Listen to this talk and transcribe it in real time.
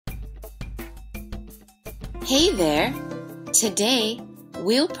Hey there! Today,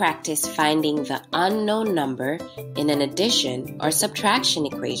 we'll practice finding the unknown number in an addition or subtraction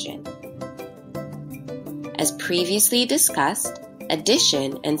equation. As previously discussed,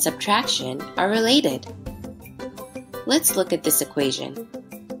 addition and subtraction are related. Let's look at this equation.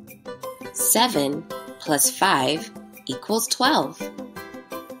 7 plus 5 equals 12.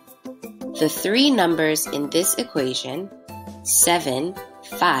 The three numbers in this equation, 7,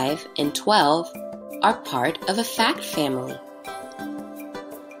 5, and 12, are part of a fact family.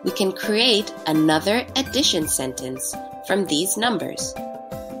 We can create another addition sentence from these numbers,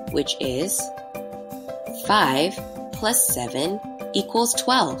 which is 5 plus 7 equals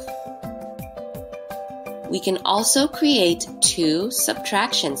 12. We can also create two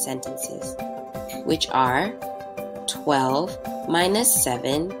subtraction sentences, which are 12 minus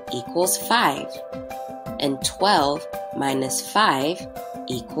 7 equals 5, and 12 minus 5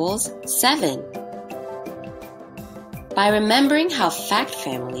 equals 7. By remembering how fact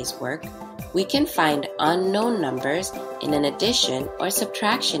families work, we can find unknown numbers in an addition or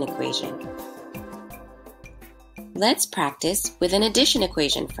subtraction equation. Let's practice with an addition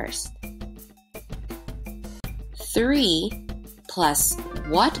equation first. 3 plus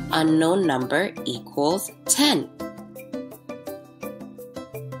what unknown number equals 10?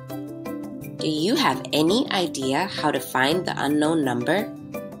 Do you have any idea how to find the unknown number?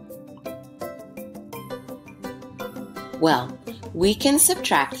 Well, we can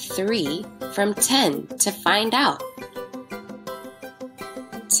subtract 3 from 10 to find out.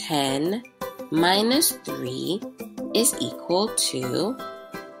 10 minus 3 is equal to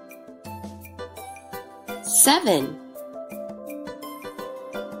 7.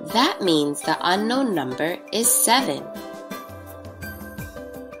 That means the unknown number is 7.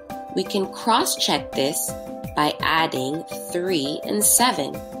 We can cross-check this by adding 3 and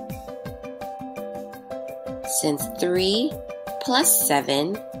 7. Since 3 plus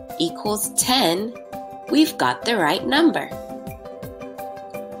 7 equals 10, we've got the right number.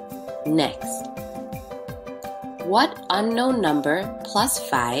 Next, what unknown number plus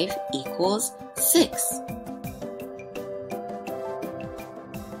 5 equals 6?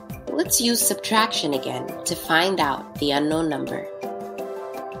 Let's use subtraction again to find out the unknown number.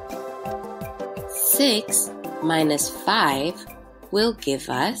 6 minus 5 will give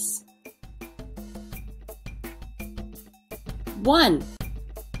us 1.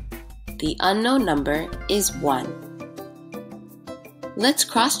 The unknown number is 1. Let's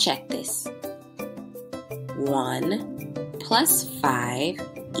cross-check this. 1 plus 5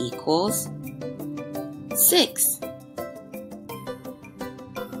 equals 6.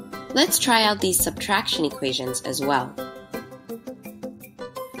 Let's try out these subtraction equations as well.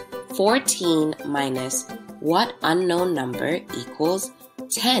 14 minus what unknown number equals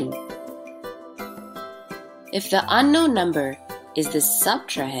 10? If the unknown number is the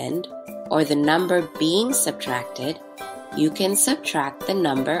subtrahend, or the number being subtracted, you can subtract the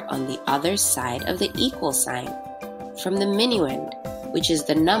number on the other side of the equal sign from the minuend, which is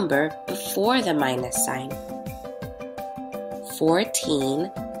the number before the minus sign.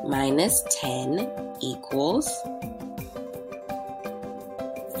 14 minus 10 equals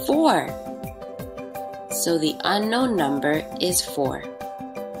 4. So the unknown number is 4.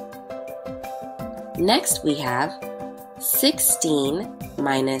 Next we have 16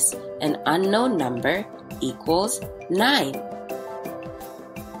 minus an unknown number equals 9.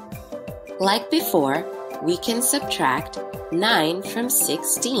 Like before, we can subtract 9 from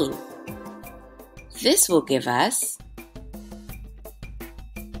 16. This will give us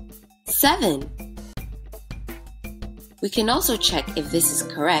 7. We can also check if this is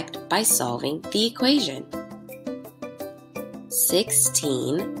correct by solving the equation.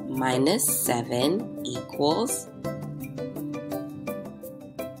 16 minus 7 equals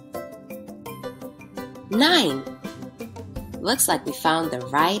 9. Looks like we found the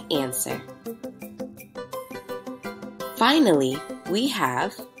right answer. Finally, we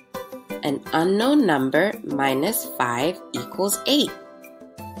have an unknown number minus 5 equals 8.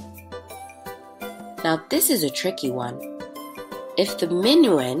 Now this is a tricky one. If the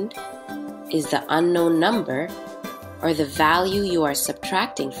minuend is the unknown number, or the value you are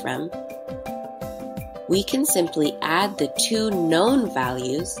subtracting from, we can simply add the two known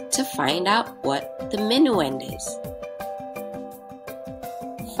values to find out what the minuend is.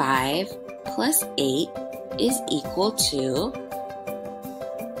 5 plus 8 is equal to...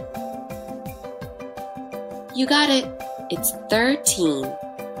 You got it! It's 13.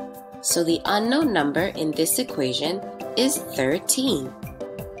 So the unknown number in this equation is 13.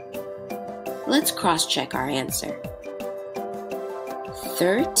 Let's cross-check our answer.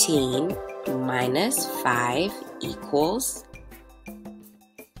 13 minus 5 equals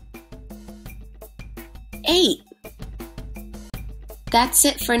 8. That's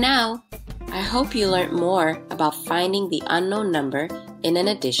it for now. I hope you learned more about finding the unknown number in an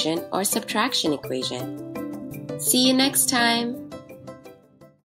addition or subtraction equation. See you next time.